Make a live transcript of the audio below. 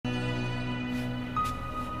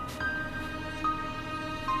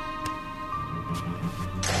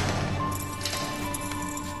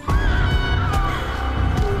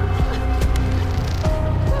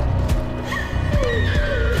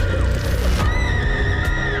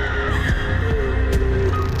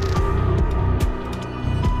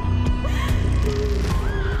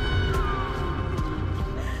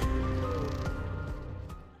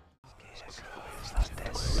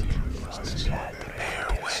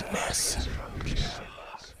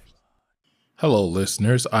Hello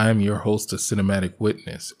listeners, I am your host, the Cinematic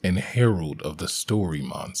Witness and Herald of the Story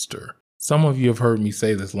Monster. Some of you have heard me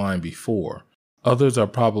say this line before, others are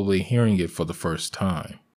probably hearing it for the first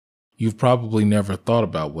time. You've probably never thought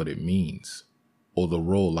about what it means, or the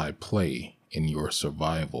role I play in your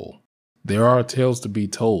survival. There are tales to be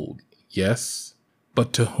told, yes,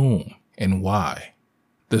 but to whom and why?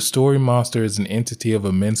 The Story Monster is an entity of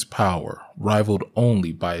immense power, rivaled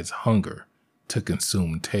only by its hunger to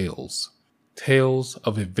consume tales. Tales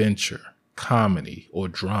of adventure, comedy, or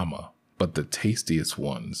drama, but the tastiest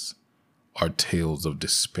ones are tales of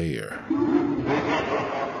despair.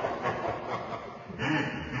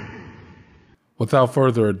 Without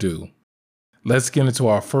further ado, let's get into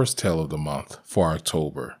our first tale of the month for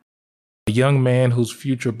October. A young man whose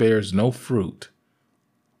future bears no fruit,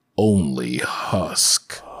 only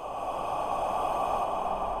husk.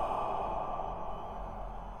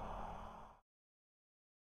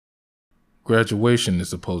 Graduation is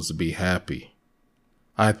supposed to be happy.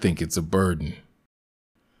 I think it's a burden.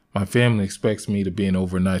 My family expects me to be an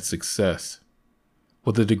overnight success.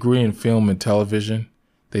 With a degree in film and television,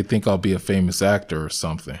 they think I'll be a famous actor or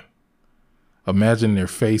something. Imagine their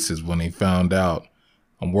faces when they found out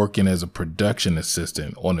I'm working as a production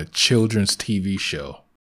assistant on a children's TV show.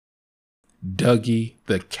 Dougie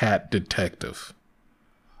the Cat Detective.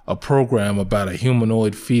 A program about a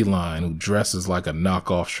humanoid feline who dresses like a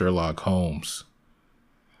knockoff Sherlock Holmes.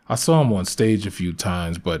 I saw him on stage a few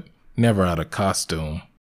times, but never out of costume.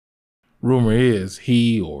 Rumor is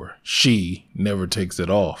he or she never takes it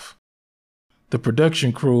off. The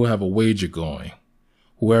production crew have a wager going.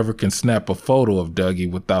 Whoever can snap a photo of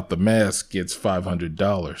Dougie without the mask gets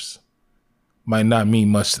 $500. Might not mean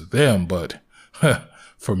much to them, but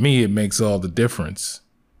for me it makes all the difference.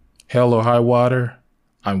 Hell or high water,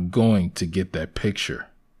 I'm going to get that picture.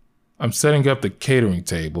 I'm setting up the catering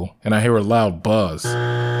table, and I hear a loud buzz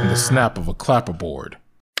and the snap of a clapperboard.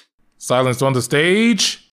 Silence on the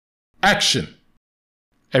stage! Action!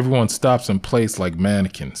 Everyone stops in place like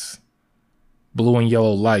mannequins. Blue and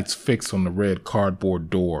yellow lights fixed on the red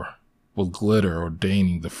cardboard door, with glitter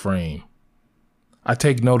ordaining the frame. I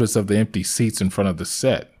take notice of the empty seats in front of the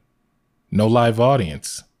set. No live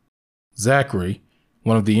audience. Zachary,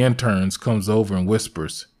 one of the interns, comes over and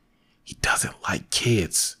whispers, "He doesn't like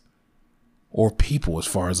kids. Or people, as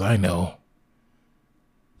far as I know."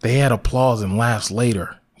 They add applause and laughs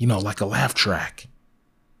later, like a laugh track.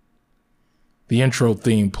 The intro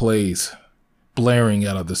theme plays, blaring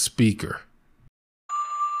out of the speaker.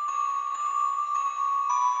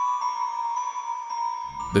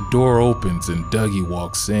 The door opens and Dougie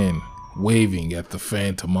walks in, waving at the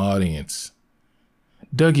phantom audience.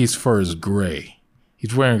 Dougie's fur is gray.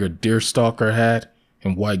 He's wearing a deerstalker hat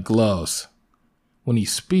and white gloves. When he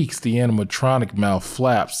speaks, the animatronic mouth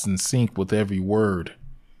flaps in sync with every word.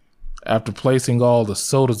 After placing all the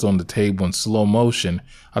sodas on the table in slow motion,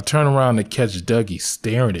 I turn around to catch Dougie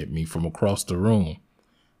staring at me from across the room.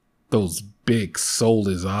 Those big,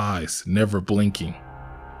 soulless eyes, never blinking.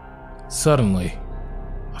 Suddenly,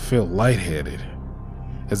 I feel lightheaded,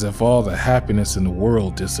 as if all the happiness in the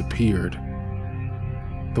world disappeared.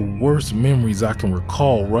 The worst memories I can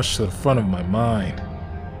recall rush to the front of my mind.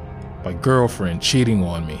 My girlfriend cheating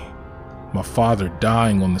on me, my father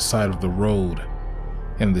dying on the side of the road,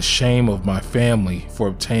 and the shame of my family for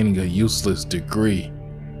obtaining a useless degree.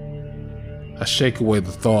 I shake away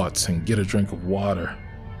the thoughts and get a drink of water.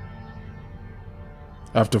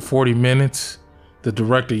 After 40 minutes, the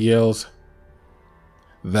director yells,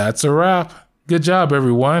 "That's a wrap. Good job,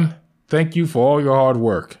 everyone. Thank you for all your hard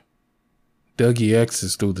work." Dougie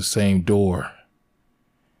exits through the same door.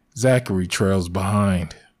 Zachary trails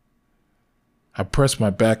behind. I press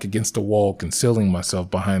my back against the wall, concealing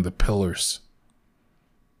myself behind the pillars.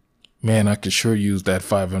 Man, I could sure use that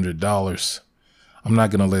 $500. I'm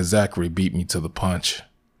not gonna let Zachary beat me to the punch.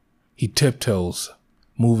 He tiptoes,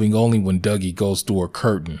 moving only when Dougie goes through a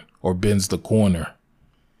curtain or bends the corner.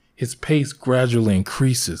 His pace gradually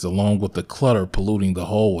increases along with the clutter polluting the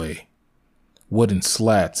hallway. Wooden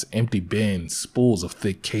slats, empty bins, spools of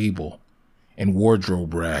thick cable, and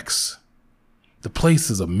wardrobe racks. The place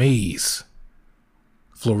is a maze.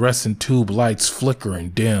 Fluorescent tube lights flicker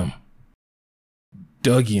and dim.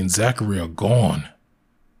 Dougie and Zachary are gone.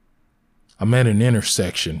 I'm at an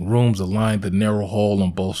intersection. Rooms aline the narrow hall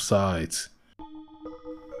on both sides.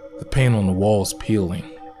 The paint on the walls peeling.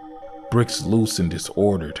 Bricks loose and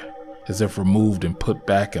disordered, as if removed and put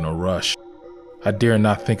back in a rush. I dare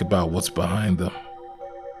not think about what's behind them.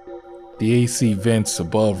 The AC vents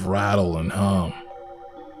above rattle and hum.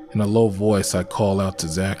 In a low voice, I call out to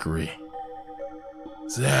Zachary.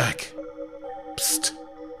 Zach! Psst!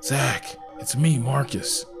 Zach! It's me,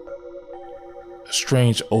 Marcus. A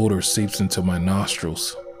strange odor seeps into my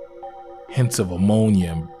nostrils. Hints of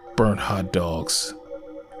ammonia and burnt hot dogs.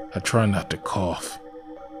 I try not to cough.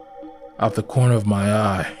 Out the corner of my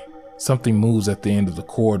eye, something moves at the end of the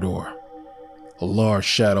corridor. A large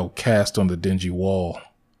shadow cast on the dingy wall.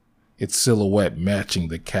 Its silhouette matching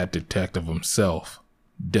the cat detective himself,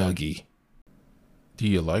 Dougie. Do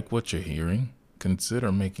you like what you're hearing?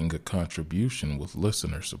 Consider making a contribution with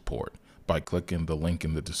listener support by clicking the link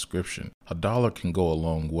in the description. $1 can go a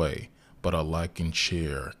long way, but a like and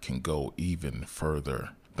share can go even further.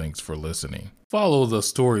 Thanks for listening. Follow The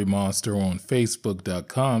Story Monster on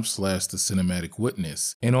Facebook.com/The Cinematic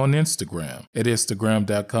Witness and on Instagram at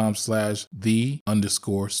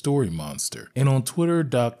Instagram.com/The_Story Monster and on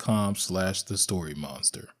Twitter.com/The Story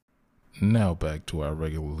Monster. Now back to our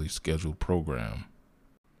regularly scheduled program.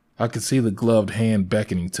 I could see the gloved hand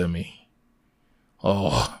beckoning to me.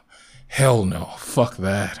 Oh, hell no, fuck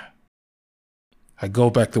that. I go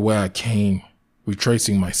back the way I came,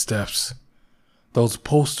 retracing my steps. Those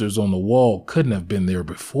posters on the wall couldn't have been there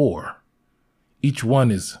before. Each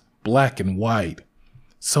one is black and white,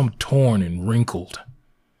 some torn and wrinkled.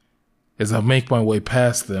 As I make my way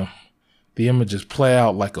past them, the images play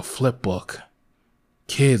out like a flip book.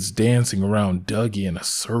 Kids dancing around Dougie in a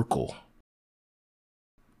circle.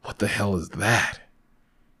 What the hell is that?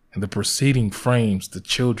 In the preceding frames, the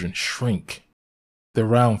children shrink. Their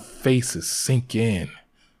round faces sink in.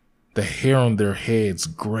 The hair on their heads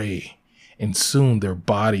gray. And soon their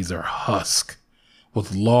bodies are husk,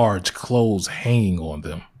 with large clothes hanging on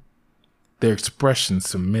them. Their expressions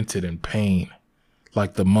cemented in pain,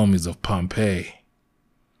 like the mummies of Pompeii.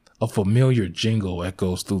 A familiar jingle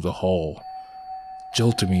echoes through the hall,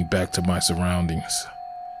 jolting me back to my surroundings.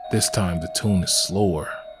 This time the tune is slower,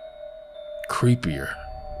 creepier,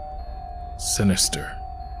 sinister.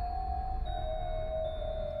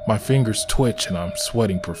 My fingers twitch and I'm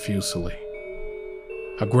sweating profusely.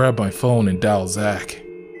 I grab my phone and dial Zach.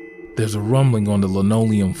 There's a rumbling on the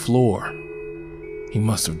linoleum floor. He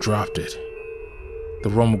must have dropped it.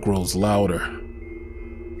 The rumble grows louder.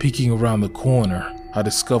 Peeking around the corner, I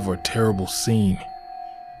discover a terrible scene.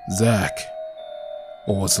 Zach,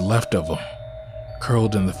 or what's left of him,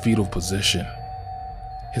 curled in the fetal position.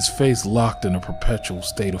 His face locked in a perpetual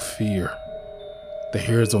state of fear. The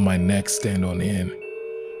hairs on my neck stand on end.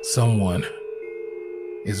 Someone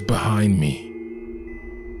is behind me.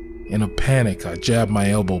 In a panic, I jabbed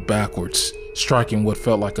my elbow backwards, striking what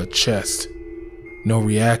felt like a chest. No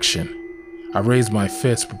reaction. I raised my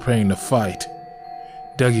fist, preparing to fight.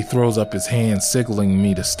 Dougie throws up his hands, signaling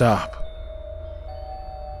me to stop.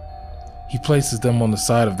 He places them on the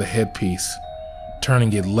side of the headpiece,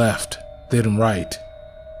 turning it left, then right.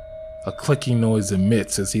 A clicking noise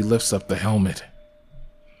emits as he lifts up the helmet.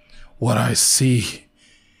 What I see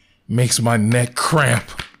makes my neck cramp.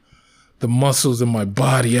 The muscles in my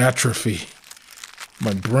body atrophy.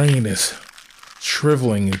 My brain is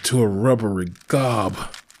shriveling into a rubbery gob.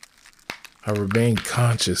 I remain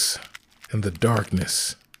conscious in the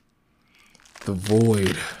darkness, the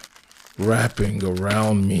void wrapping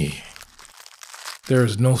around me. There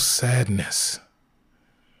is no sadness,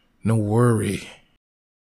 no worry,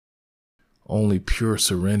 only pure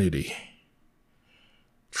serenity.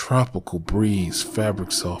 Tropical breeze,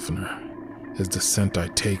 fabric softener, is the scent I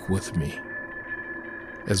take with me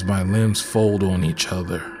as my limbs fold on each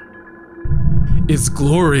other. It's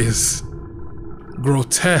glorious,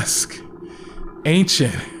 grotesque,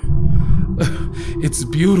 ancient. It's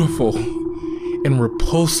beautiful and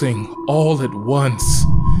repulsing all at once.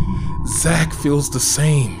 Zach feels the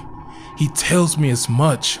same. He tells me as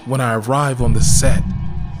much when I arrive on the set.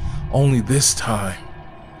 Only this time,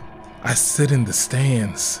 I sit in the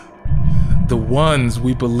stands. The ones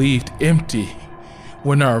we believed empty,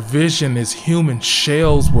 when our vision as human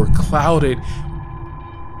shells were clouded.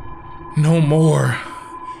 No more.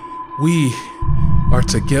 We are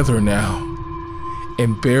together now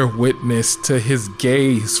and bear witness to his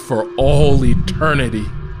gaze for all eternity.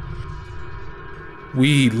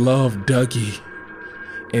 We love Dougie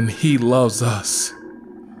and he loves us.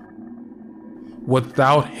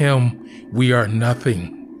 Without him, we are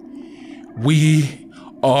nothing. We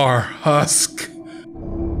are Husk.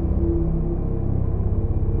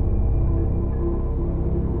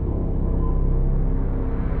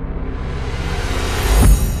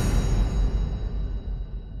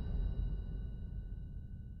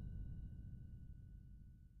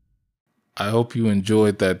 I hope you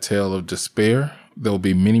enjoyed that tale of despair. There will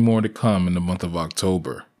be many more to come in the month of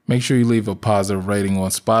October. Make sure you leave a positive rating on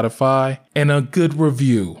Spotify and a good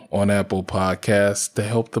review on Apple Podcasts to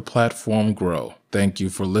help the platform grow. Thank you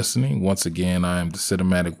for listening. Once again, I am the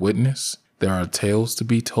Cinematic Witness. There are tales to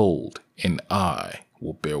be told, and I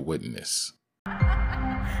will bear witness.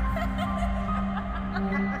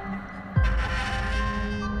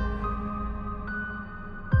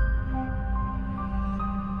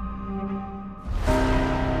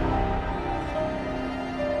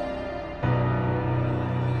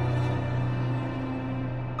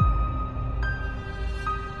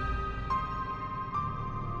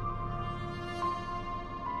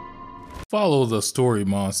 Follow the Story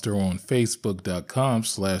Monster on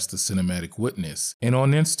Facebook.com/The Cinematic Witness and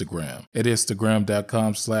on Instagram at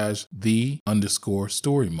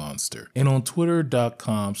Instagram.com/The_Story Monster and on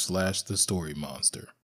Twitter.com/The Story Monster.